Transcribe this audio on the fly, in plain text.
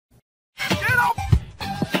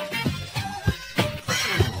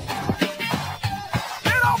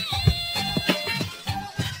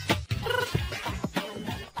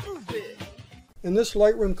In this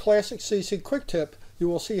Lightroom Classic CC quick tip, you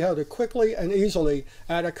will see how to quickly and easily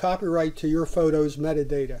add a copyright to your photo's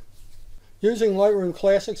metadata. Using Lightroom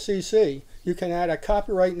Classic CC, you can add a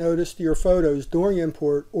copyright notice to your photos during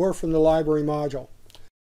import or from the library module.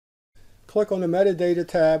 Click on the Metadata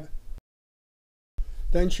tab,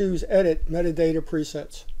 then choose Edit Metadata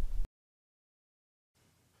Presets.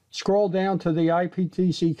 Scroll down to the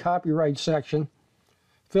IPTC Copyright section.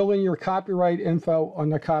 Fill in your copyright info on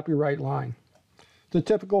the copyright line. The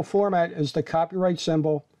typical format is the copyright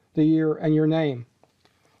symbol, the year, and your name.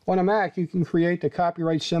 On a Mac, you can create the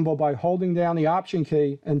copyright symbol by holding down the Option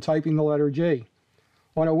key and typing the letter G.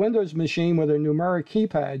 On a Windows machine with a numeric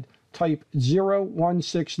keypad, type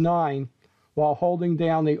 0169 while holding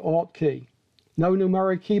down the Alt key. No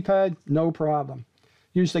numeric keypad? No problem.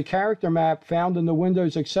 Use the character map found in the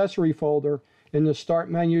Windows accessory folder in the Start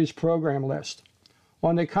Menu's program list.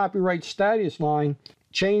 On the copyright status line,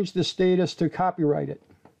 change the status to copyrighted.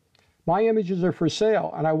 My images are for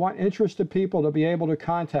sale, and I want interested people to be able to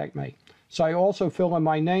contact me. So I also fill in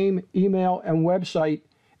my name, email, and website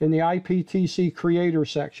in the IPTC Creator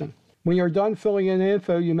section. When you're done filling in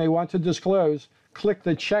info you may want to disclose, click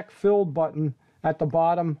the Check Filled button at the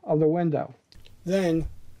bottom of the window. Then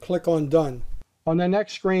click on Done. On the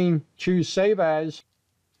next screen, choose Save As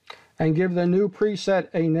and give the new preset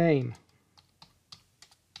a name.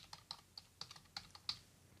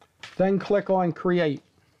 Then click on Create.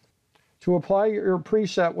 To apply your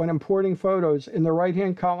preset when importing photos, in the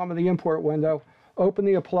right-hand column of the import window, open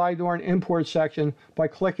the Apply During Import section by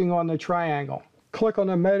clicking on the triangle. Click on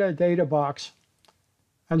the Metadata box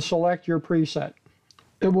and select your preset.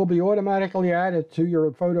 It will be automatically added to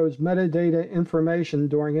your photo's metadata information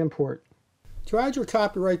during import. To add your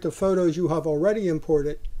copyright to photos you have already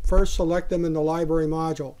imported, first select them in the library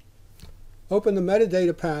module. Open the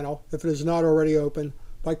Metadata panel, if it is not already open,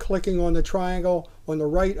 by clicking on the triangle on the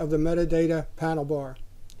right of the Metadata panel bar.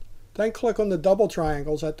 Then click on the double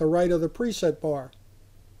triangles at the right of the preset bar.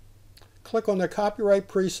 Click on the copyright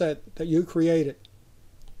preset that you created.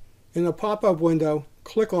 In the pop-up window,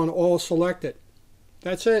 click on All Selected.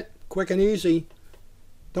 That's it, quick and easy.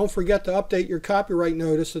 Don't forget to update your copyright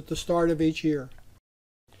notice at the start of each year.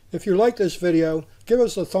 If you like this video, give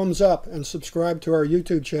us a thumbs up and subscribe to our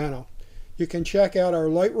YouTube channel. You can check out our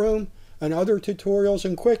Lightroom and other tutorials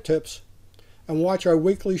and quick tips, and watch our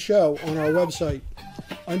weekly show on our website,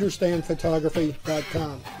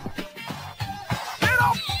 understandphotography.com.